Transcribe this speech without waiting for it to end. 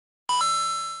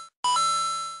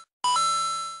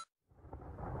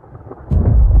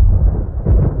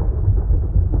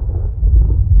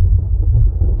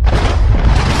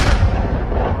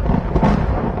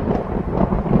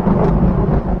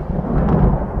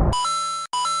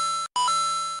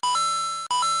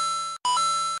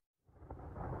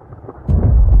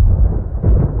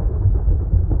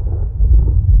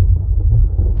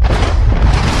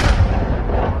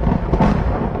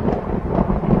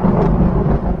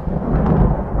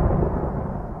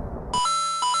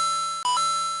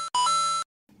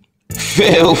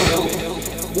Filth.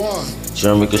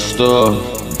 Jermin Costor,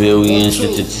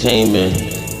 BillionzEnt Entertainment.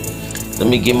 Let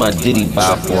me get my Diddy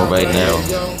Bop on right now.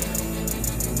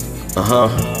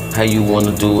 How you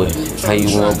wanna do it? How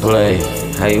you wanna play?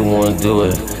 How you wanna do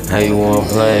it? How you wanna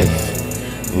play?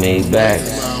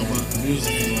 Maybachs,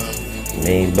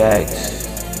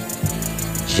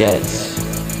 jets,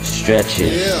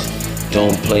 stretches.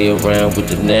 Don't play around with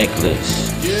the necklace.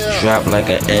 Drop like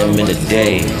an M in a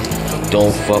day.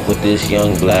 Don't fuck with this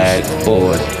young black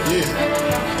boy.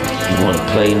 You wanna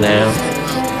play now?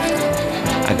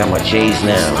 I got my J's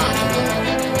now.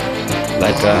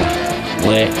 Like I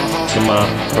went to my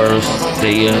first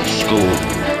day of school.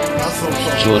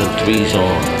 Jordan 3's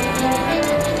on.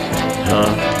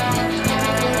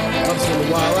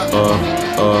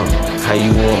 How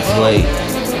you wanna play?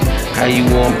 How you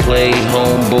wanna play?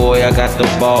 Homeboy, I got the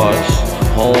bars.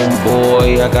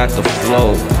 Homeboy, I got the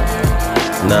flow.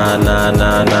 Nah,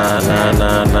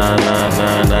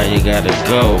 you gotta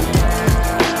go.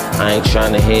 I ain't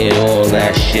tryna hear all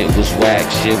that shit was whack,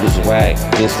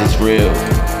 this is real.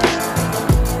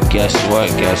 Guess what,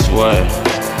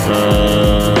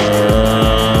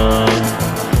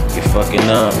 you're fucking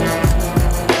up.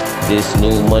 This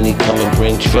new money come and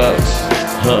bring trucks,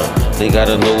 they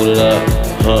gotta load it up,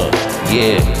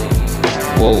 yeah.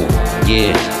 Whoa,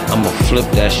 yeah, I'ma flip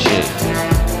that shit.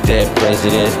 Dead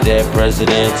presidents,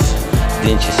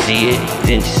 didn't you see it?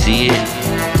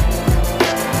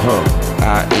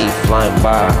 I ain't flying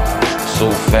by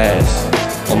so fast,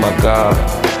 oh my God,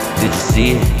 did you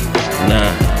see it?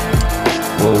 Nah,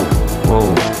 whoa,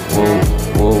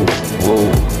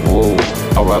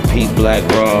 R.I.P. Black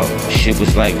Rob, shit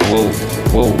was like whoa,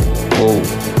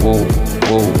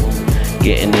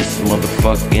 getting this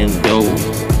motherfucking dough.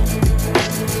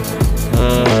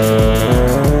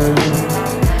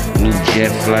 New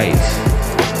jet flights,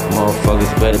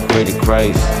 motherfuckers better pray to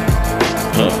Christ,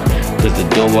 cause the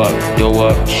dough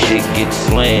up, shit gets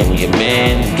slammed. Your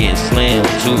man getting slammed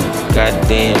too,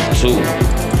 goddamn too.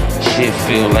 Shit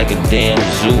feel like a damn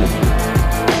zoo,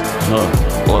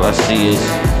 all I see is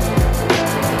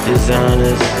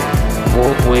designers,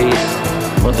 walkways,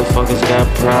 motherfuckers got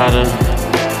Prada.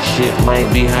 Shit might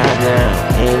be hot now,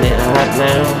 ain't it hot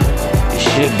now? It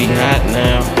should be hot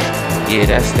now, yeah,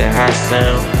 that's that hot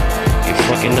sound. You're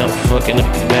fucking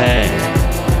up the bag.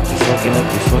 You're fucking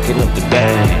up the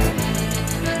bag.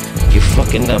 You're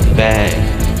fucking up bad.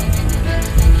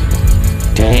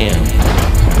 Damn.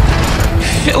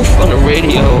 Filth on the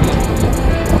radio.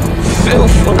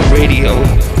 Filth on the radio.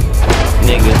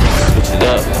 Nigga, switch it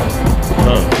up.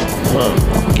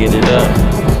 Get it up.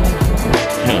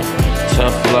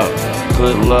 Tough luck,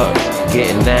 good luck.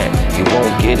 Getting that, you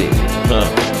won't get it.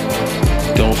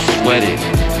 Don't sweat it.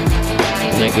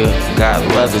 Nigga, got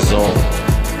leathers on.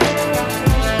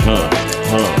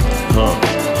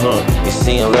 You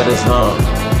seeing letters,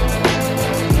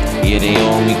 yeah, they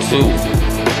on me too.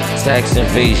 Tax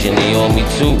invasion, they on me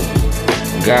too.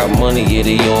 Got money, yeah,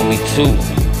 they on me too.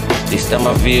 They stop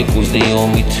my vehicles, they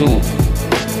on me too.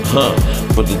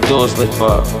 But the doors lift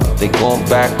up, they gon'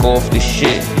 back off the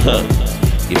shit.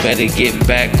 You better get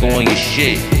back on your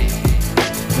shit.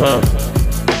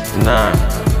 Nah,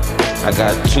 I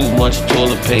got too much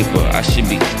toilet paper. I should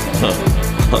be,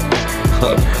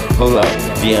 hold up,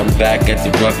 yeah, I'm back at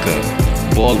the rucker.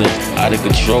 Ballin' out of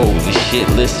control, the shit,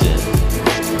 listen.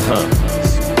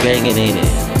 Banging in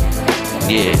it,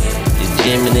 yeah, the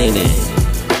jamming in it.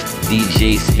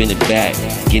 DJ spin it back,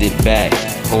 get it back.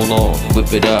 Hold on,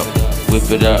 whip it up.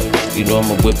 You know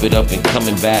I'ma whip it up and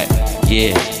coming back.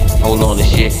 Yeah, hold on, the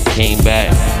shit came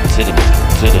back to the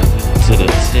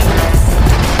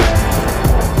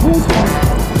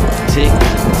tick,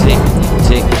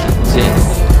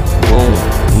 boom,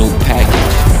 new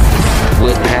package.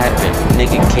 What happened?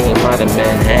 Nigga came out of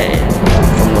Manhattan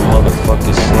from the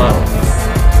motherfucking slum.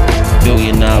 $1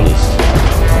 billion.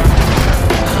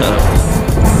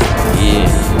 Yeah.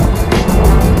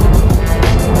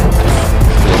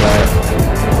 Feel like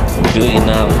 $1 billion.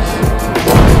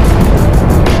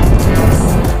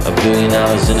 $1 billion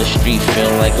in the street,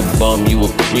 feeling like a bum. You a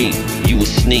creep, you a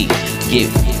sneak.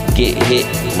 Get hit.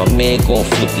 My man gon'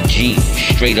 flip the G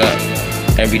straight up.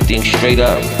 Everything straight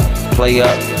up. Play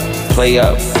up, pay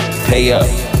up.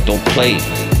 Don't play.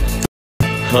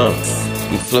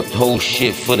 We flipped whole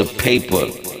shit for the paper.